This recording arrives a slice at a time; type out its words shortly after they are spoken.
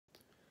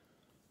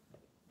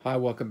Hi,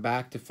 welcome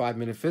back to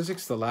 5-Minute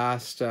Physics, the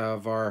last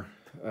of our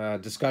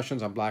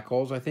discussions on black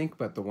holes, I think,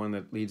 but the one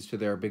that leads to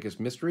their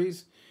biggest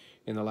mysteries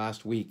in the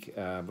last week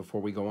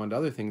before we go on to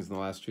other things in the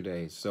last 2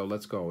 days. So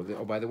let's go.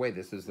 Oh, by the way,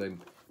 this is the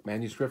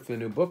manuscript for the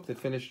new book that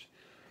finished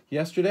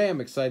yesterday. I'm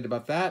excited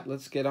about that.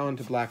 Let's get on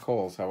to black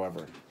holes,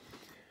 however.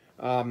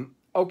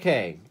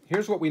 Okay,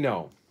 here's what we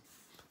know.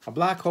 A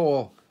black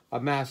hole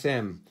of mass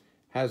m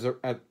has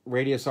a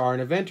radius r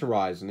and event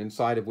horizon,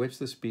 inside of which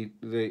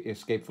the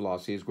escape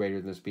velocity is greater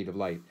than the speed of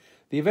light.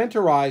 The event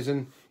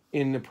horizon,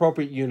 in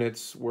appropriate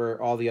units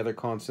where all the other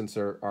constants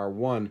are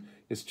 1,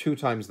 is 2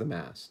 times the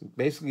mass.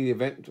 Basically,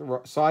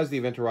 the size of the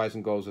event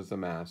horizon goes as the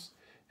mass,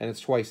 and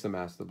it's twice the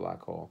mass of the black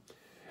hole.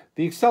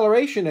 The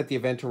acceleration at the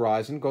event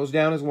horizon goes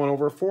down as 1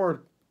 over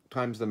 4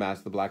 times the mass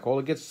of the black hole.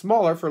 It gets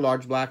smaller for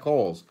large black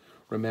holes.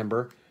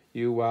 Remember,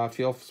 you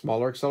feel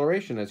smaller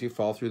acceleration as you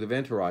fall through the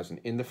event horizon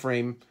in the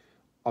frame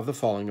of the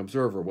falling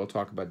observer. We'll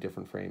talk about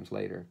different frames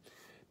later.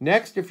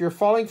 Next, if you're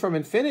falling from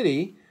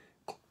infinity,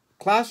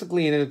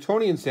 classically in a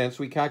Newtonian sense,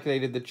 we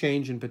calculated the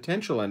change in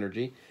potential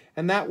energy,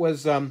 and that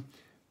was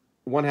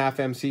 1/2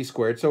 mc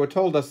squared. So it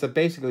told us that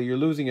basically you're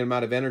losing an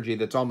amount of energy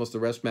that's almost the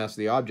rest mass of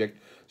the object.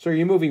 So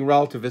you're moving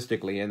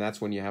relativistically, and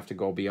that's when you have to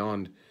go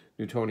beyond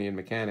Newtonian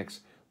mechanics.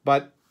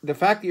 But the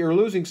fact that you're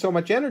losing so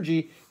much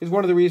energy is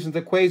one of the reasons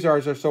that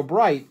quasars are so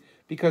bright,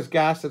 because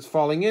gas that's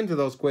falling into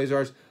those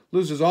quasars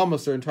loses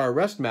almost their entire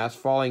rest mass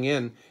falling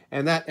in,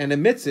 and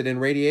emits it in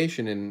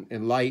radiation,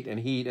 in light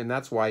and heat, and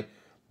that's why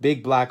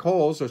big black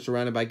holes are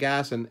surrounded by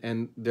gas,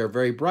 and they're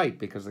very bright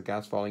because the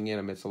gas falling in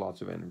emits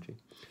lots of energy.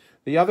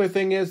 The other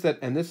thing is that,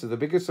 and this is the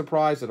biggest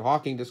surprise that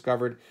Hawking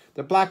discovered,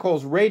 that black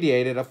holes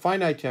radiate at a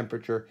finite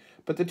temperature,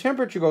 but the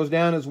temperature goes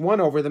down as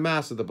 1 over the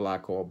mass of the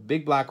black hole.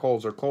 Big black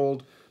holes are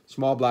cold,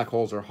 small black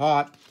holes are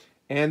hot,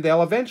 and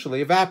they'll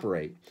eventually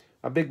evaporate.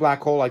 A big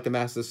black hole like the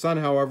mass of the sun,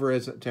 however,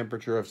 is a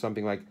temperature of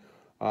something like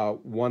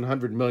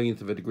 100 millionth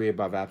of a degree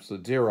above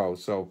absolute zero,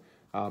 so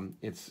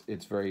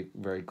it's very,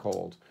 very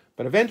cold.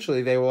 But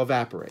eventually they will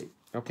evaporate.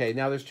 Okay,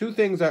 now there's 2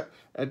 things that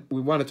we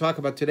want to talk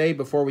about today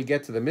before we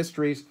get to the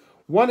mysteries.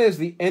 One is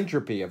the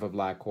entropy of a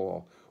black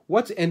hole.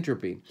 What's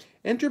entropy?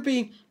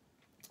 Entropy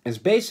is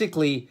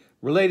basically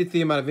related to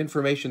the amount of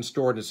information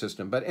stored in a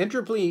system, but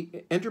entropy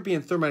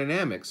in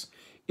thermodynamics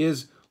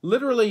is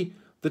literally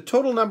the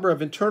total number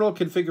of internal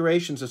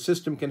configurations a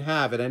system can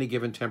have at any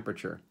given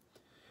temperature.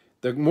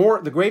 The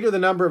greater the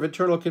number of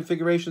internal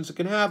configurations it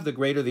can have, the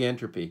greater the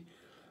entropy.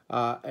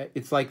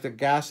 It's like the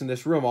gas in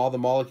this room. All the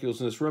molecules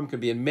in this room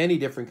can be in many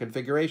different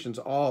configurations,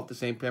 all at the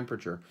same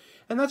temperature.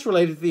 And that's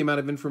related to the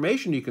amount of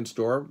information you can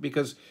store,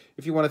 because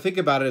if you want to think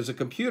about it as a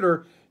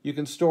computer, you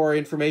can store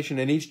information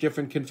in each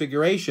different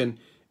configuration.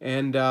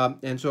 And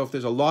so if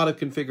there's a lot of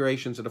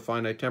configurations at a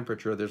finite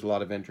temperature, there's a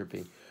lot of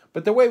entropy.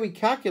 But the way we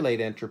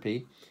calculate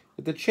entropy,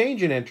 the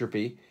change in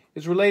entropy,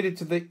 is related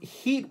to the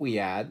heat we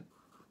add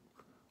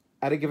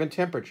at a given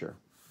temperature.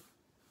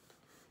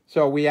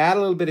 So we add a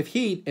little bit of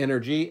heat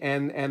energy,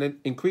 and it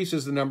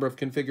increases the number of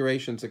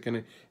configurations that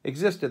can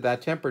exist at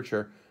that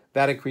temperature.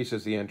 That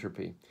increases the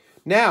entropy.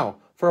 Now,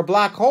 for a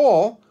black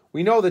hole,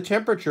 we know the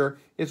temperature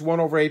is 1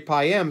 over 8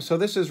 pi m, so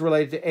this is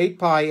related to 8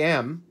 pi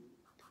m.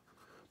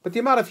 But the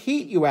amount of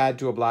heat you add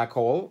to a black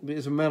hole,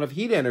 the amount of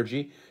heat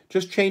energy,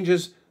 just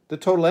changes the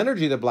total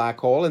energy of the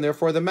black hole, and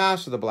therefore the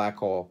mass of the black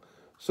hole.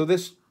 So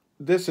this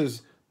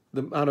is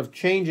the amount of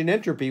change in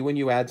entropy when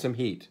you add some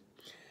heat.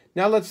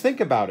 Now let's think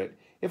about it.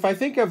 If I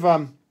think of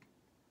a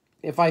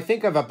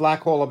black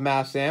hole of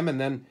mass m,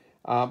 and then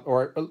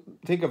or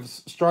think of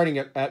starting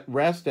at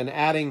rest and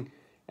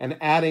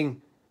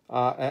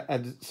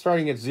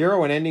starting at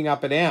 0 and ending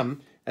up at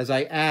m, as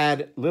I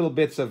add little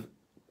bits of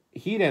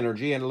heat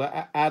energy and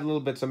add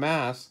little bits of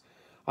mass,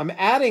 I'm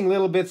adding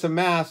little bits of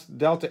mass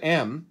delta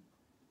m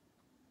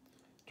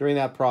during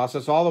that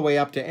process all the way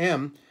up to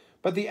m,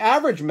 but the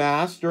average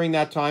mass during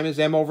that time is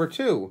m over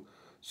 2.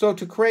 So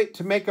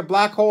to make a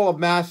black hole of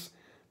mass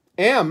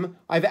m,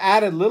 I've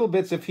added little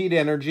bits of heat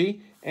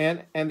energy,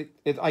 and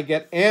I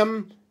get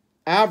m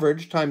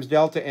average times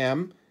delta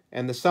m,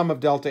 and the sum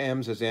of delta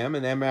m's is m,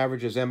 and m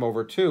average is m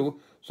over 2.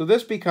 So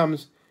this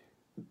becomes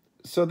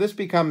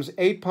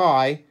 8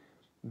 pi,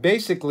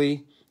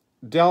 basically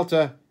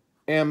delta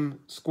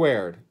m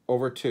squared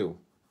over 2.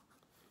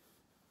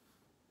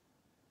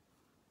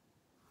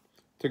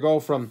 To go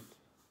from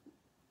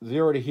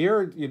 0 to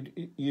here,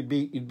 you'd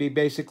be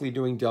basically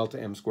doing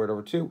delta m squared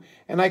over 2.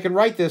 And I can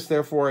write this,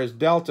 therefore, as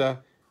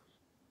delta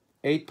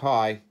 8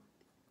 pi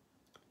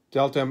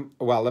delta m,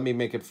 well, let me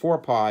make it 4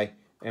 pi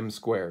m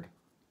squared.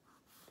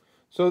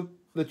 So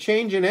the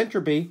change in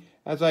entropy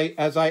as I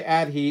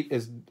add heat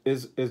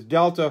is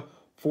delta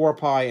 4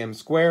 pi m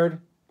squared.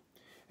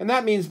 And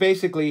that means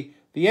basically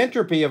the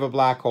entropy of a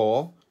black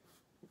hole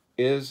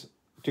is,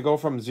 to go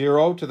from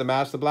 0 to the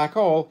mass of the black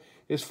hole,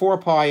 is 4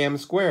 pi m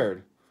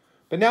squared.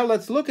 But now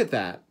let's look at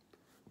that.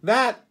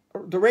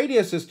 The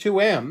radius is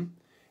 2m,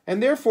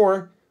 and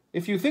therefore,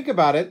 if you think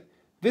about it,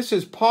 this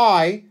is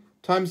pi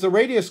times the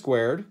radius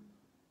squared,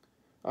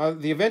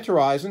 the event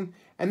horizon,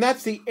 and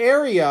that's the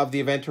area of the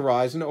event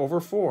horizon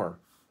over 4.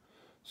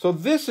 So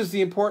this is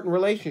the important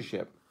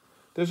relationship.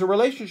 There's a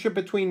relationship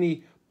between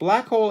the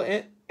black hole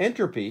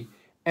entropy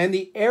and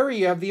the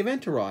area of the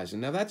event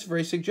horizon. Now that's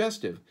very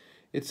suggestive.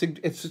 It's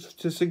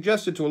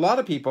suggested to a lot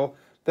of people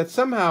that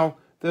somehow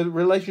the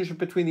relationship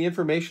between the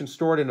information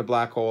stored in a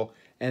black hole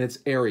and its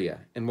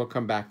area, and we'll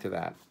come back to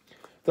that.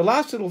 The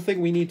last little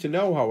thing we need to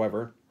know,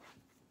 however,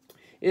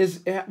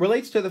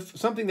 relates to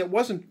something that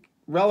wasn't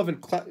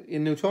relevant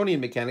in Newtonian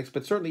mechanics,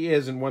 but certainly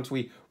is, and once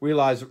we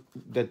realize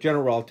that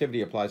general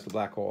relativity applies to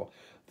black holes.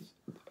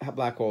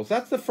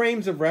 That's the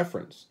frames of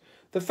reference.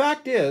 The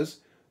fact is,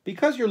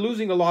 because you're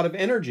losing a lot of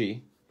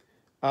energy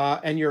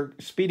and you're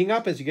speeding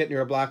up as you get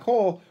near a black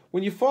hole,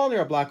 when you fall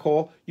near a black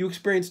hole, you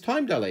experience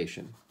time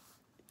dilation.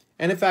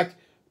 And in fact,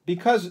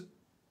 because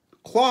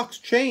clocks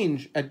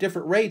change at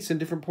different rates in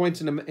different points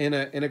in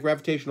a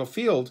gravitational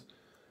field,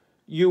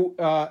 you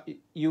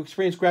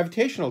experience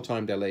gravitational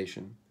time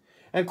dilation.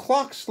 And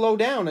clocks slow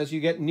down as you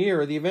get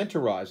near the event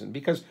horizon,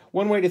 because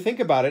one way to think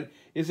about it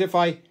is if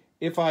I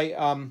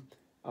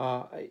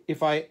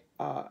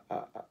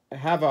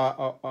have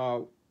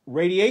a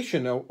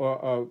radiation,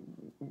 a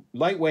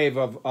light wave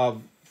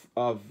of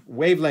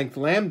wavelength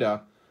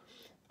lambda,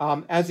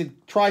 as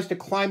it tries to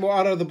climb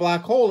out of the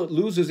black hole, it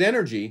loses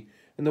energy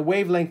and the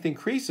wavelength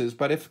increases.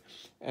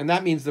 And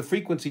that means the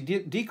frequency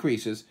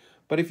decreases.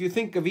 But if you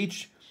think of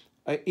each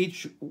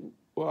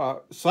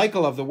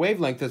cycle of the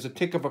wavelength as a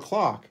tick of a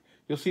clock,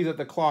 you'll see that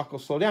the clock will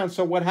slow down.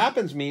 So what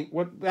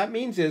that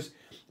means is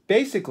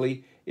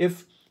basically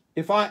if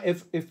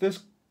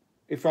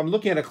I'm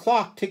looking at a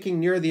clock ticking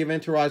near the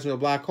event horizon of a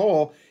black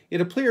hole,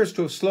 it appears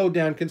to have slowed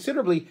down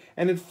considerably.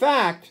 And in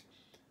fact,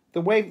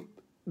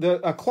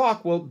 a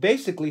clock will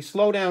basically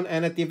slow down,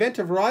 and at the event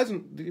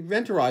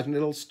horizon,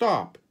 it'll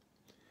stop.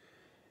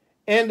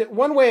 And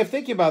one way of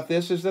thinking about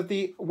this is that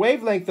the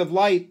wavelength of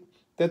light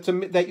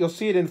that you'll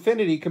see at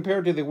infinity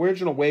compared to the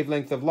original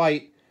wavelength of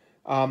light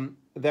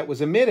that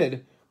was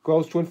emitted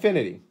goes to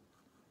infinity.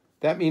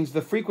 That means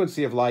the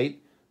frequency of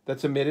light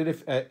that's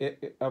emitted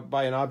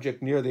by an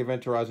object near the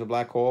event horizon of a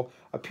black hole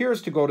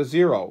appears to go to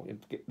zero.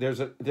 There's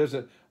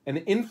an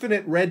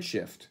infinite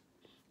redshift.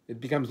 It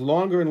becomes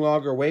longer and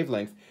longer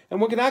wavelength. And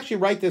one can actually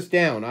write this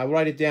down. I'll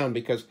write it down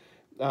because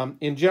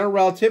in general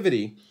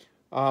relativity,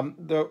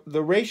 the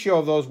ratio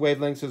of those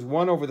wavelengths is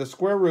 1 over the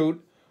square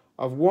root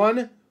of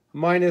 1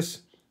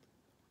 minus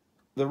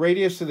the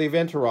radius of the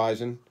event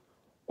horizon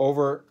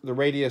over the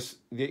radius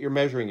that you're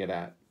measuring it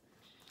at.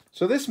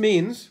 So this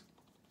means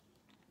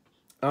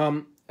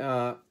the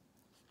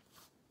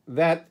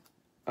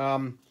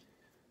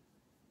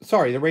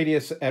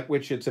radius at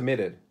which it's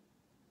emitted.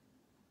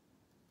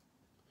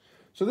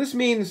 So this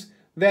means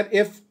that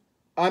if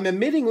I'm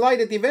emitting light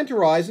at the event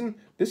horizon,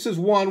 this is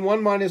 1,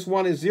 1 minus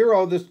 1 is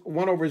 0, this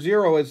 1 over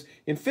 0 is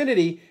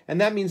infinity, and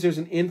that means there's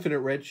an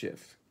infinite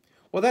redshift.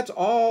 Well, that's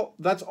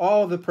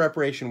all the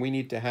preparation we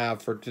need to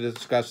have to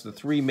discuss the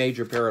three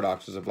major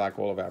paradoxes of black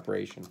hole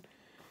evaporation.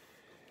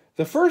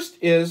 The first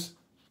is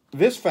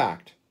this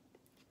fact.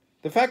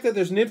 The fact that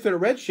there's an infinite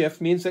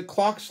redshift means that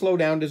clocks slow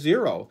down to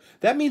 0.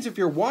 That means if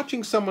you're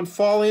watching someone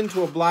fall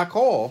into a black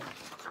hole,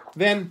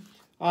 then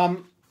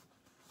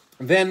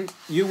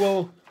you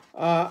will,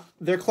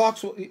 their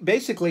clocks will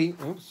basically,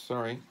 oops,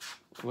 sorry,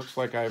 looks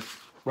like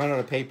I've run out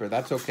of paper.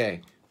 That's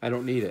okay. I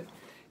don't need it.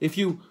 If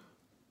you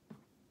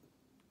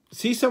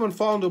see someone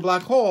fall into a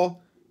black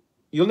hole,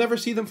 you'll never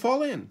see them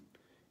fall in.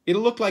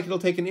 It'll look like it'll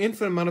take an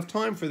infinite amount of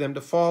time for them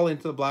to fall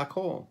into the black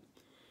hole.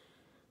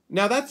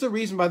 Now, that's the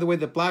reason, by the way,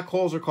 that black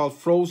holes are called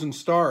frozen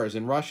stars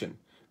in Russian,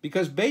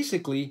 because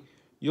basically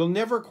you'll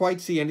never quite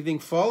see anything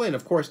fall in.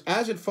 Of course,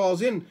 as it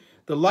falls in,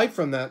 the light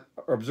from that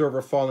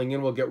observer falling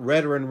in will get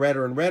redder and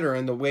redder and redder,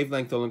 and the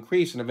wavelength will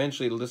increase, and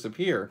eventually it'll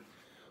disappear.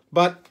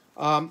 But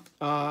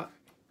the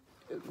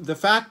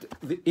fact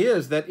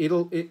is that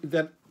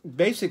that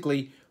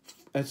basically,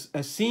 as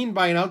seen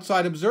by an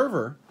outside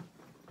observer,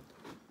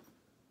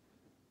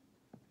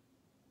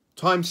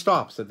 time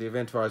stops at the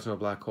event horizon of a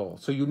black hole.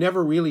 So you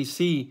never really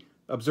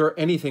observe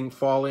anything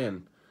fall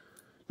in.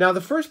 Now,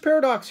 the first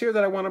paradox here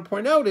that I want to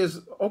point out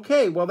is,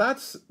 okay, well,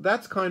 that's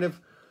kind of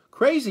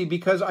crazy,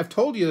 because I've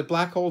told you that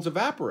black holes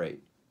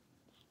evaporate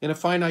in a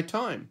finite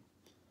time.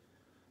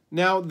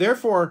 Now,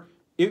 therefore,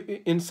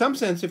 in some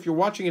sense, if you're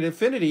watching at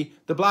infinity,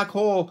 the black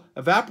hole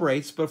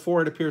evaporates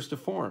before it appears to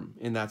form,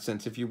 in that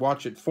sense, if you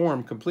watch it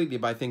form completely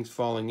by things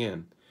falling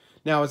in.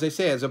 Now, as I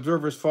say, as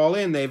observers fall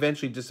in, they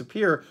eventually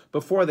disappear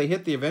before they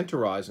hit the event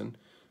horizon,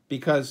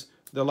 because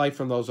the light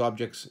from those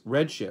objects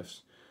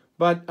redshifts.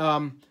 But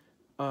that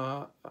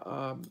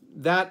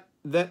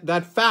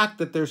fact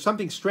that there's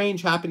something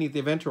strange happening at the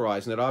event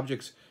horizon, that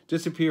objects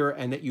disappear,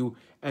 and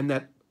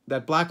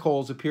that black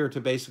holes appear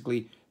to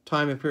basically,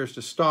 time appears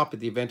to stop at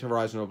the event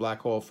horizon of a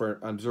black hole for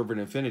an observer in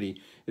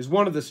infinity, is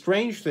one of the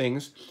strange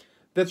things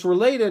that's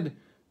related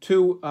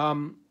to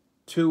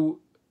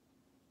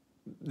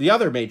the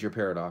other major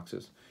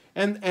paradoxes.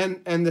 And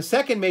the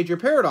second major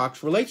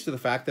paradox relates to the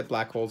fact that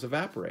black holes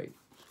evaporate.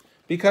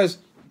 Because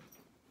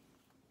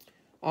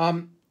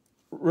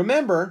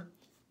remember,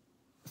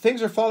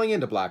 things are falling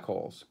into black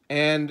holes,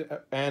 and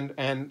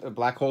a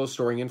black hole is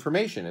storing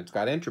information. It's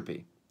got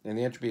entropy, and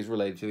the entropy is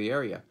related to the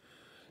area.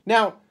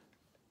 Now,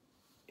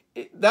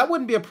 that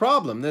wouldn't be a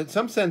problem. In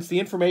some sense, the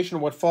information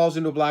of what falls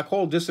into a black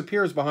hole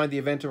disappears behind the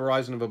event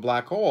horizon of a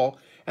black hole,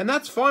 and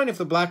that's fine if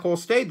the black hole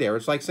stayed there.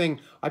 It's like saying,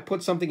 I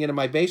put something into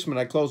my basement,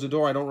 I close the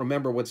door, I don't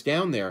remember what's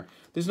down there.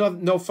 There's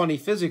no funny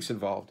physics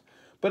involved.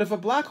 But if a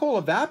black hole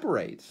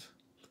evaporates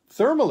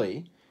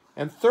thermally,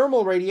 and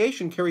thermal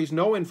radiation carries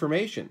no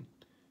information,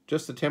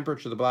 just the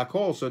temperature of the black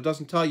hole, so it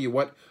doesn't tell you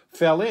what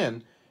fell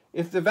in.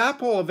 If the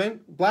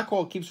black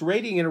hole keeps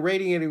radiating and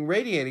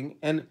radiating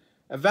and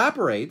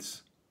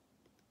evaporates,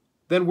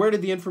 then where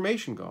did the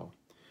information go?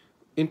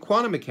 In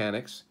quantum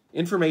mechanics,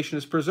 information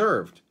is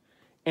preserved.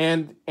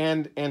 And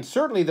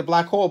certainly the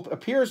black hole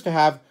appears to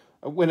have,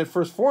 when it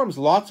first forms,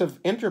 lots of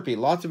entropy,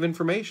 lots of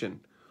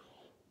information.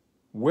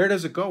 Where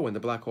does it go when the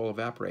black hole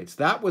evaporates?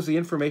 That was the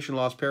information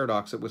loss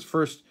paradox that was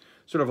first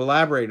sort of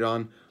elaborated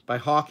on by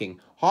Hawking.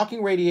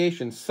 Hawking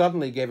radiation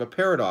suddenly gave a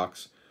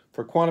paradox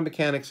for quantum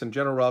mechanics and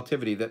general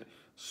relativity that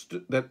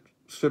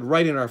stood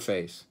right in our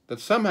face. That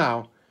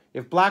somehow,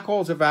 if black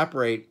holes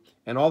evaporate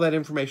and all that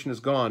information is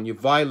gone, you've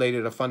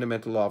violated a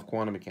fundamental law of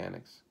quantum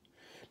mechanics.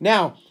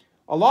 Now,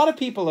 a lot of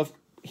people have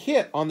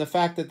hit on the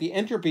fact that the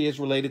entropy is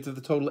related to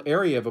the total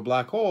area of a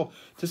black hole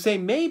to say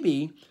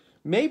maybe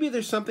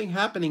there's something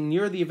happening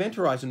near the event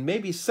horizon.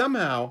 Maybe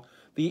somehow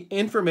the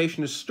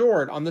information is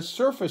stored on the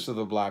surface of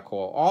the black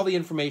hole. All the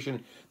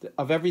information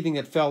of everything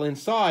that fell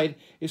inside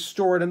is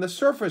stored on the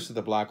surface of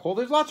the black hole.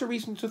 There's lots of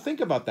reasons to think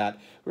about that.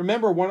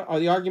 Remember,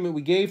 the argument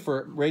we gave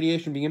for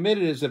radiation being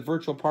emitted is that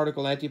virtual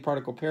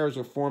particle-antiparticle pairs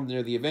are formed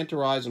near the event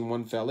horizon.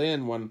 One fell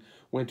in, one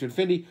went to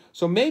infinity.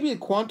 So maybe the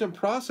quantum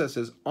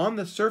processes on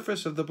the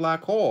surface of the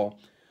black hole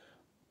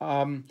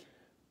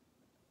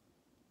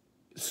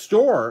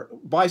store,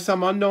 by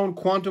some unknown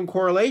quantum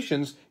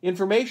correlations,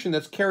 information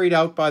that's carried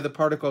out by the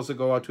particles that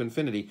go out to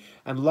infinity.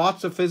 And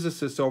lots of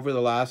physicists over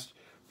the last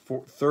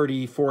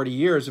 30, 40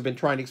 years have been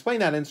trying to explain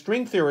that. And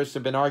string theorists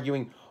have been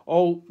arguing,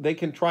 oh, they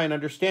can try and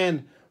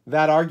understand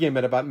that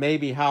argument about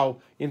maybe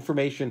how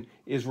information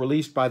is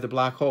released by the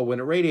black hole when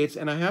it radiates.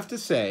 And I have to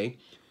say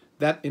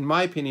that, in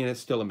my opinion,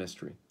 it's still a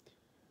mystery.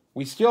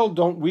 We still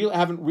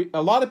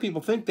a lot of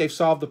people think they've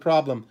solved the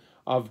problem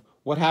of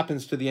what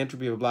happens to the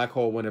entropy of a black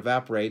hole when it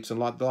evaporates, and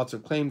lots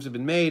of claims have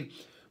been made.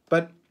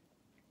 But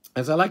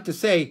as I like to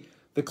say,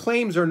 the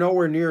claims are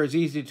nowhere near as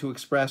easy to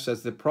express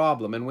as the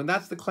problem. And when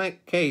that's the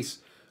case,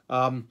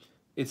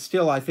 it's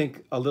still, I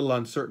think, a little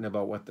uncertain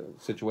about what the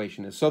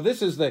situation is. So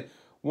this is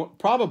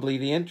probably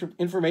the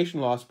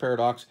information loss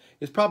paradox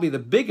is probably the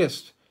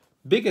biggest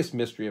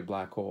mystery of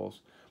black holes.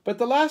 But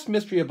the last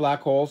mystery of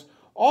black holes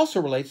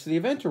also relates to the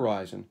event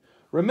horizon.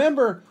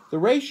 Remember, the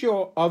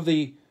ratio of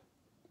the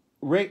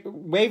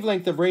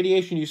wavelength of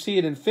radiation you see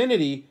at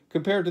infinity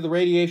compared to the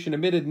radiation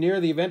emitted near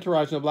the event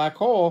horizon of a black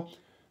hole,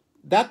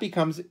 that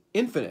becomes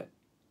infinite.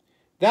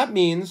 That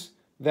means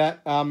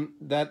that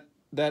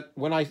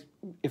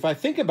if I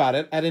think about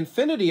it, at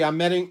infinity I'm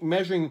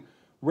measuring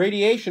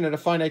radiation at a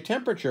finite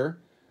temperature,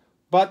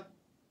 but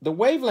the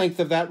wavelength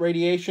of that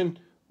radiation,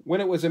 when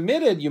it was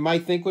emitted, you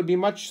might think would be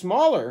much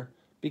smaller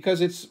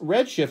because it's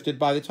redshifted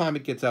by the time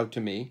it gets out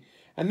to me.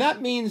 And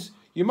that means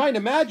you might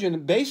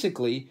imagine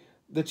basically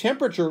the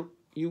temperature,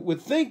 you would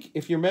think,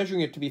 if you're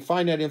measuring it to be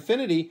finite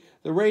infinity,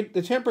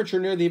 the temperature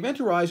near the event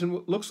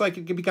horizon looks like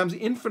it becomes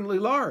infinitely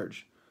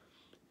large.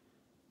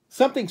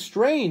 Something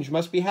strange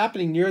must be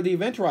happening near the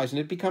event horizon.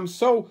 It becomes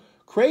so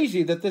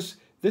crazy that this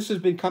has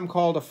become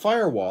called a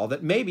firewall,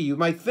 that maybe you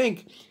might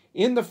think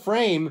in the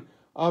frame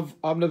of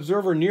an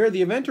observer near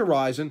the event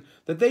horizon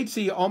that they'd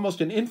see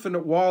almost an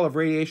infinite wall of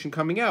radiation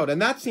coming out.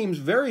 And that seems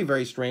very,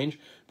 very strange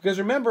because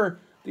remember,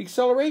 the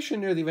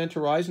acceleration near the event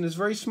horizon is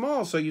very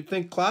small, so you'd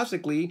think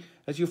classically,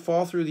 as you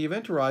fall through the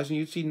event horizon,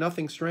 you'd see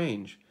nothing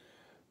strange.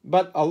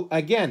 But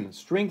again,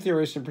 string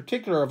theorists in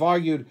particular have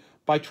argued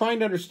by trying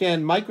to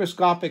understand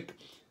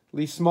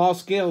microscopically small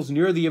scales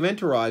near the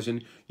event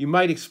horizon, you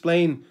might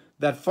explain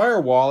that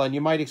firewall, and you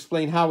might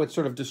explain how it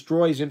sort of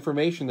destroys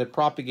information that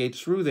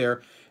propagates through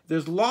there.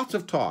 There's lots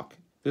of talk.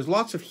 There's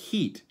lots of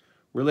heat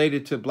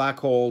related to black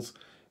holes.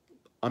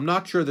 I'm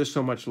not sure there's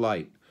so much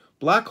light.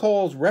 Black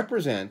holes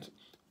represent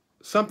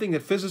something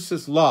that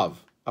physicists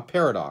love, a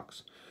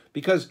paradox,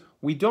 because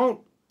we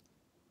don't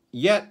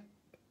yet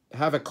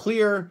have a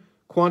clear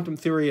quantum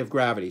theory of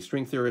gravity.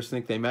 String theorists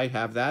think they might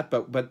have that,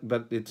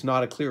 but it's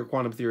not a clear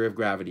quantum theory of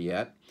gravity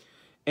yet.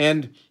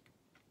 And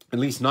at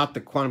least not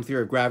the quantum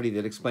theory of gravity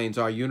that explains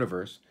our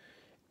universe.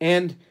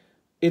 And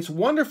it's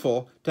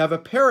wonderful to have a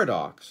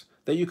paradox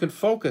that you can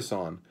focus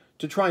on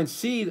to try and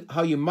see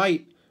how you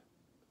might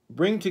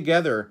bring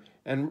together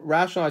and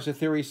rationalize a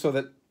theory so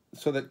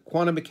that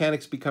quantum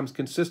mechanics becomes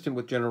consistent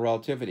with general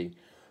relativity.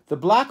 The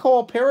black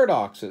hole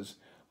paradoxes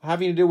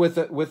having to do with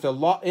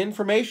the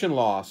information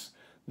loss,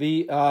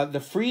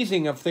 the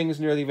freezing of things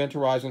near the event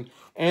horizon,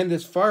 and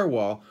this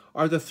firewall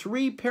are the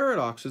three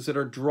paradoxes that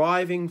are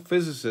driving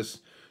physicists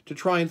to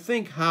try and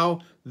think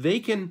how they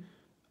can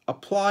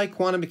apply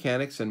quantum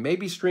mechanics and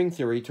maybe string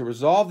theory to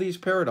resolve these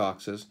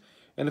paradoxes.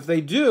 And if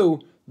they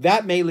do,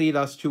 that may lead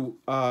us to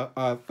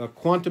a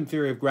quantum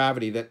theory of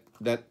gravity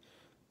that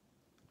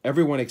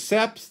everyone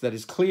accepts, that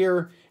is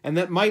clear, and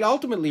that might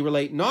ultimately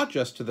relate not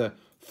just to the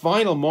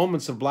final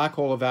moments of black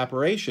hole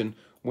evaporation,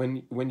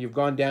 when you've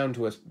gone down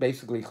to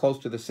basically close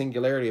to the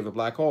singularity of a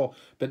black hole,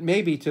 but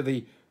maybe to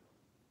the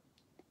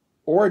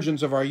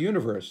origins of our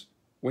universe,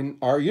 when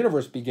our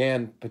universe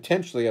began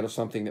potentially out of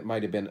something that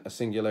might have been a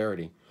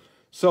singularity.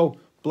 So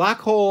black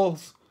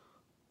holes,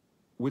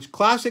 which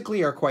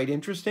classically are quite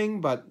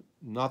interesting, but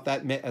not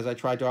that, as I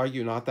tried to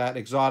argue, not that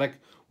exotic.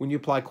 When you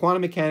apply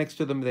quantum mechanics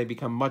to them, they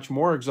become much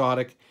more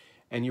exotic,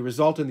 and you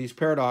result in these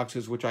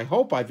paradoxes, which I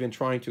hope I've been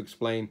trying to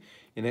explain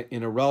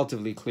in a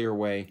relatively clear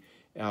way,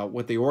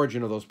 what the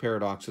origin of those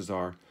paradoxes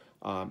are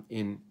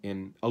in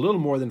a little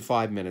more than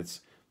 5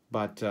 minutes,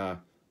 but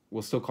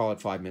we'll still call it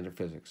 5-minute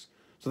physics.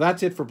 So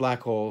that's it for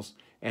black holes,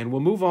 and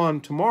we'll move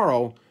on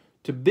tomorrow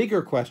to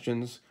bigger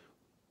questions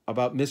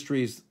about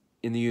mysteries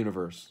in the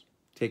universe.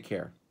 Take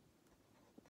care.